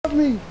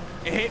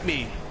hit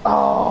me.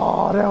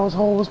 Oh, that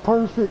hole was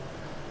perfect.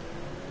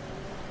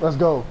 Let's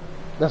go.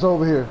 That's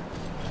over here.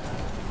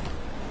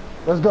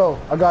 Let's go.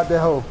 I got that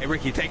hole. Hey,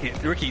 Ricky, take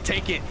it. Ricky,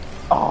 take it.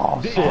 Oh,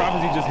 shit.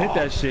 Prophecy just hit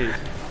that shit.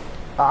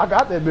 I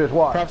got that bitch.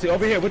 Watch. Prophecy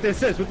over here with the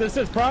assist. With the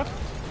assist, Prof.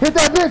 Hit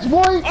that bitch,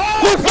 boy. Oh,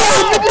 Hit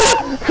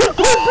that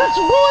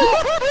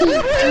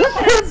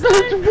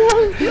bitch,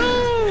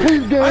 boy.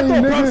 Peace game, I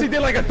thought nigga. Prophecy did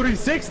like a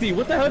 360.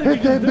 What the hell did Hit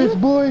you just that do?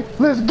 bitch, boy.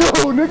 Let's go,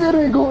 nigga. It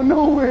ain't going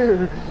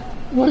nowhere.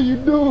 What are you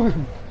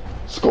doing?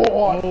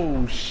 Score.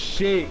 Oh,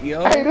 shit,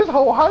 yo. Hey, this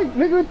whole hype,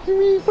 nigga. What you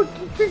mean?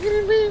 Fucking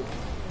kicking me?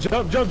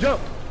 Jump, jump,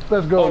 jump.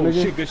 Let's go, oh,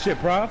 nigga. Shit, good shit,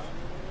 Prof.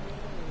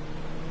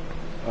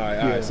 Alright,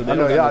 Yeah, alright. So they I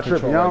know don't y'all got no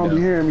tripping. control Y'all right don't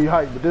be now. hearing me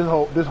hype,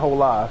 but this whole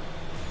live.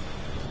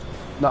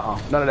 Nuh-uh.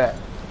 None of that.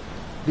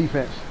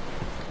 Defense.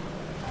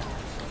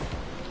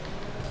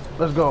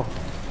 Let's go.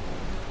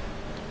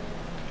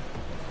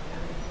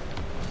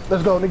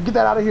 Let's go, nigga. Get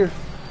that out of here.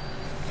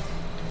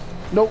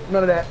 Nope,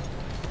 none of that.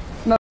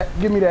 None of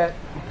that. Give me that.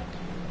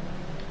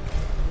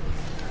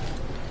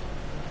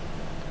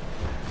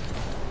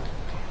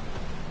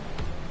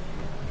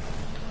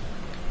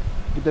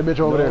 Get that bitch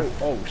over there.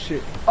 Oh,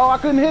 shit. Oh, I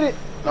couldn't hit it.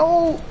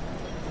 No.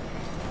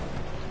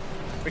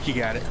 Ricky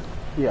got it.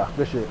 Yeah,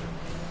 good shit.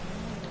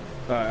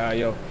 Alright,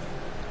 yo.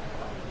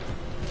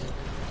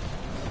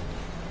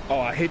 Oh,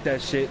 I hit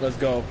that shit. Let's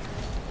go.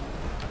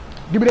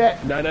 Give me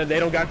that. No, no, they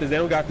don't got this. They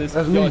don't got this.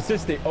 That's Yo, me.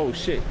 assist it. Oh,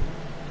 shit.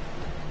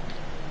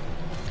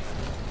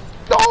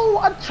 No,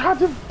 I tried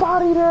to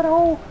body that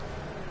hole.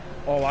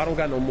 Oh, I don't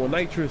got no more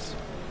nitrous.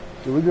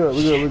 Yeah, we good,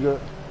 we good, we good.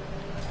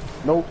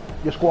 Nope,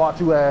 your squad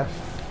too ass.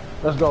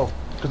 Let's go,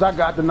 cause I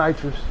got the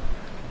nitrous.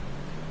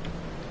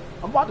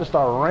 I'm about to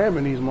start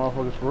ramming these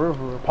motherfuckers for real,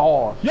 for real.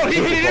 Pause. Yo, he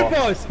hit it in for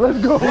us. Let's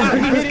go.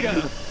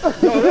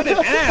 Yo, look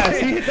at ass.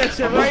 He hit that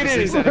shit right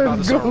He in. said about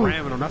to start go.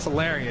 ramming him. That's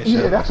hilarious.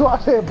 Yeah, Yo. that's why I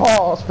said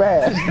pause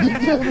fast.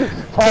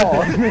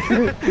 Pause.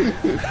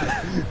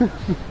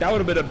 That would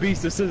have been a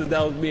beast of scissors.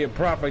 That was me and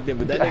Prof right there,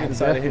 but that nigga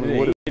decided to hit Definitely it.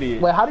 would've-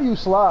 Idiot. Wait, how do you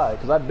slide?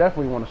 Cause I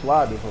definitely want to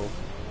slide this hole.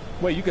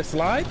 Wait, you can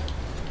slide?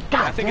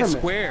 God I think damn it's it.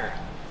 square.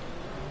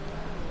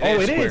 Oh,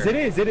 it square. is. It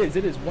is. It is.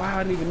 It is. Wow,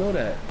 I didn't even know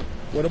that.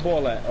 Where the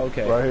ball at?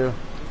 Okay. Right here.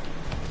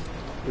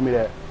 Give me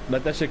that.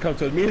 Let that shit come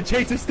to us. Me and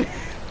Chase is still.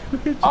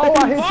 Oh,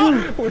 I hit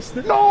you. We're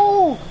still.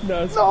 No!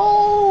 No, it's-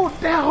 No!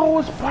 That hole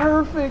was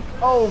perfect.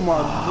 Oh my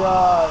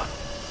god.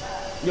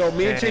 Yo,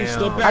 me and Chase Damn.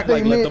 still I back.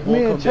 think Like, let the ball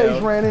me come and Chase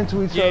down. ran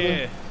into each Yeah.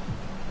 other.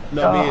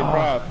 No, me and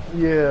Prof.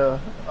 Yeah.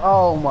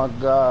 Oh my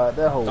god,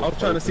 that hole. I was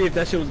trying to see if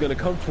that shit was gonna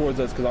come towards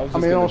us because I was. I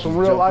Just mean, gonna on some just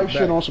real jump life it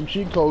shit, back. on some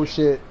cheat code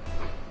shit,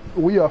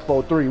 we are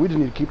 4-3. We just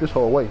need to keep this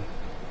hole away.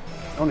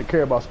 I don't even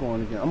care about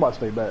scoring again. I'm about to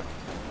stay back.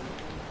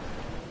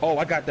 Oh,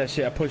 I got that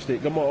shit. I pushed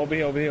it. Come on, over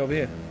here, over here, over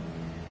here.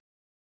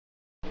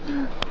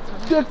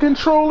 The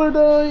controller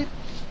died.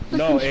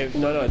 No,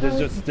 no, this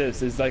just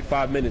this. It's like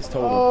 5 minutes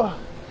total.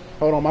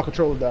 Hold on, my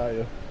controller died.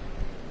 Yeah.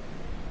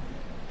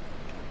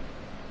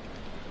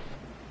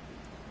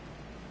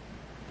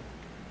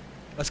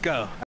 Let's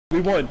go.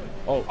 We won.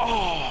 Oh,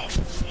 Oh,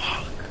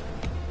 fuck.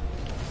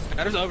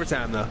 That was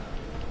overtime, though.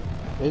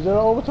 Is there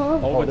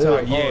overtime?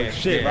 overtime. yeah, Oh,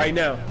 shit, yeah. right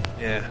now.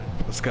 Yeah,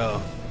 let's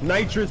go.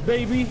 Nitrous,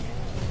 baby.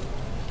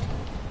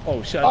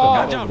 Oh, shit. Oh.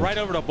 Y'all jumped right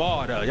over the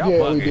ball, though. Y'all Yeah,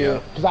 we bugging, did. yo.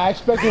 Because I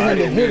expected him to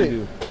didn't hit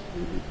mean it.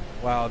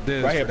 Wow,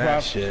 dudes Right here, for that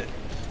Prof. shit.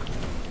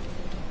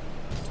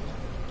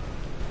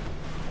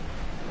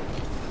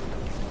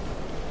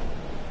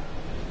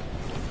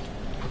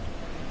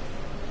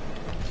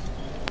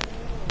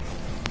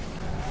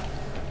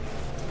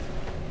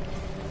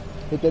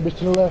 Hit that bitch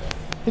to the left.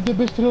 Hit that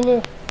bitch to the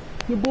left.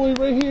 Your boy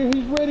right here.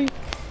 He's ready.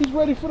 He's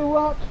ready for the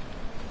rock.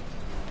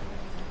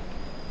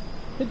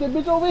 Hit that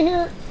bitch over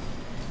here.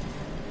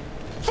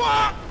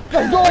 Fuck!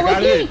 Let's go,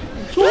 got Ricky. it.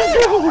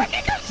 Let's go.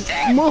 Ricky got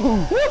sick!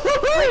 Move.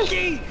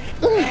 Ricky!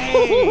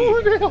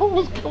 Hey! That hole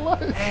was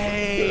clutch.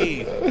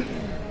 Hey!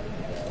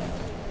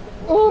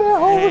 Oh, that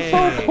hole was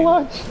Hey. so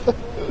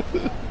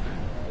clutch.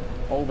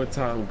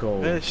 Overtime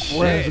goal. This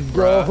Let's shit,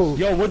 go. bro.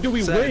 Yo, what do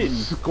we win?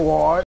 Squad.